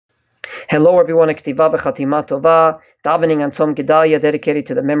Hello everyone, K'tiva v'chatima tova, davening on Tzom Gedalya, dedicated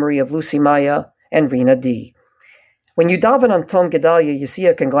to the memory of Lucy Maya and Rina D. When you daven on Tzom Gedalya, you see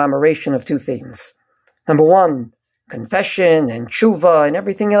a conglomeration of two themes. Number one, confession and tshuva and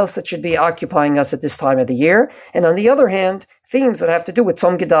everything else that should be occupying us at this time of the year. And on the other hand, themes that have to do with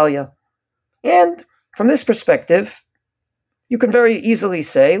Tzom Gedalya. And from this perspective, you can very easily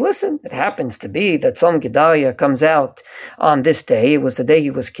say, listen, it happens to be that Tzom Gedalya comes out on this day. It was the day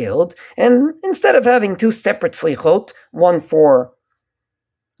he was killed. And instead of having two separate slichot, one for,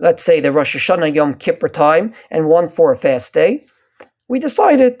 let's say, the Rosh Hashanah Yom Kippur time, and one for a fast day, we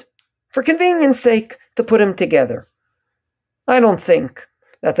decided, for convenience sake, to put them together. I don't think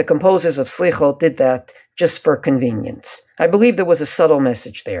that the composers of slichot did that just for convenience. I believe there was a subtle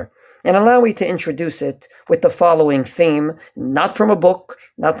message there. And allow me to introduce it with the following theme, not from a book,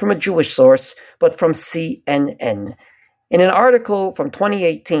 not from a Jewish source, but from CNN. In an article from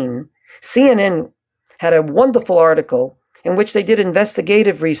 2018, CNN had a wonderful article in which they did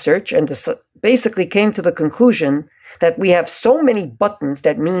investigative research and basically came to the conclusion that we have so many buttons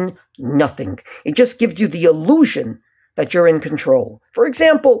that mean nothing. It just gives you the illusion that you're in control. For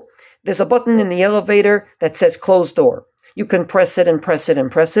example, there's a button in the elevator that says closed door. You can press it and press it and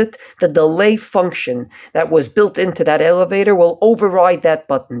press it. The delay function that was built into that elevator will override that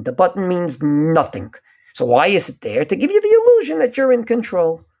button. The button means nothing. So why is it there? To give you the illusion that you're in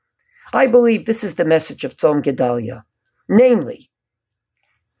control. I believe this is the message of Tzom Gedalya. Namely,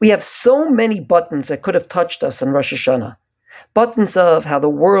 we have so many buttons that could have touched us on Rosh Hashanah. Buttons of how the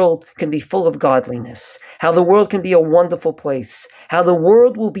world can be full of godliness, how the world can be a wonderful place, how the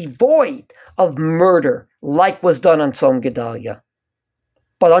world will be void of murder, like was done on Tzom Gedalya.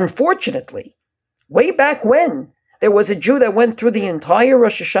 But unfortunately, way back when, there was a Jew that went through the entire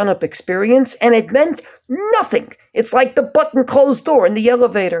Rosh Hashanah experience, and it meant nothing. It's like the button closed door in the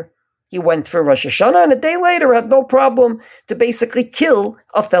elevator. He went through Rosh Hashanah, and a day later had no problem to basically kill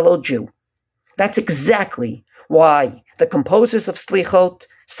a fellow Jew. That's exactly why the composers of Slichot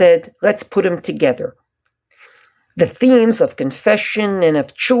said, let's put them together. The themes of confession and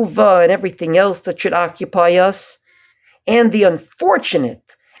of tshuva and everything else that should occupy us, and the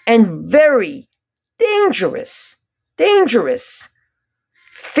unfortunate and very dangerous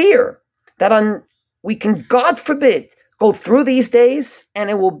fear that we can, God forbid, go through these days and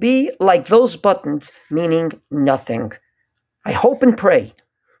it will be like those buttons, meaning nothing. I hope and pray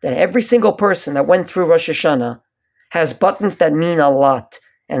that every single person that went through Rosh Hashanah has buttons that mean a lot,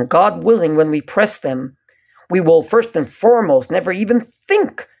 and God willing, when we press them, we will first and foremost never even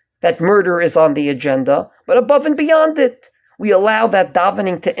think that murder is on the agenda, but above and beyond it, we allow that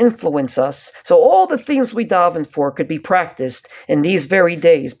davening to influence us, so all the themes we daven for could be practiced in these very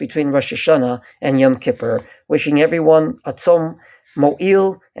days between Rosh Hashanah and Yom Kippur. Wishing everyone a Tzom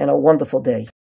Mo'il and a wonderful day.